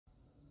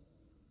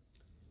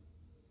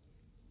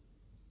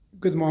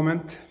Good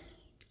moment,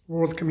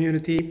 world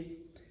community,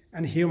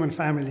 and human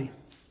family.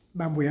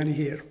 Bambuyani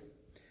here.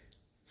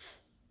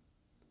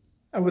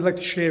 I would like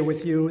to share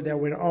with you that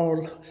we're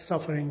all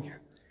suffering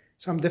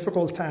some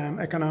difficult time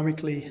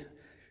economically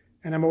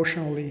and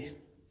emotionally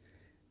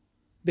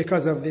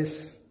because of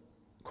this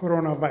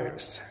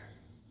coronavirus.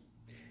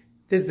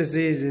 This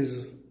disease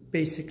is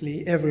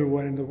basically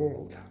everywhere in the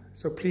world,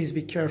 so please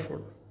be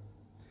careful.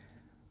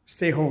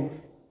 Stay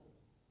home.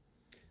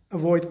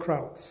 Avoid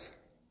crowds.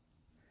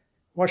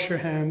 Wash your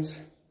hands.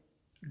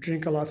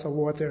 Drink a lot of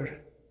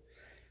water.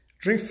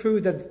 Drink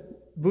food that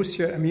boosts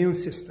your immune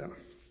system.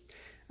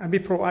 And be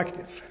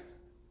proactive.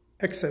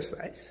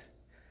 Exercise.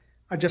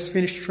 I just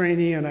finished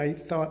training and I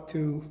thought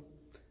to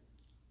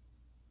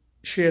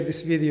share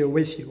this video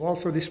with you.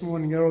 Also this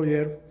morning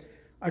earlier,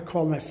 I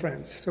called my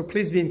friends. So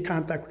please be in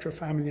contact with your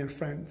family and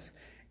friends.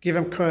 Give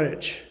them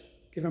courage.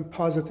 Give them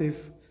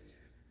positive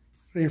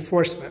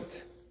reinforcement.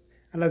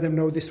 And let them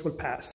know this will pass.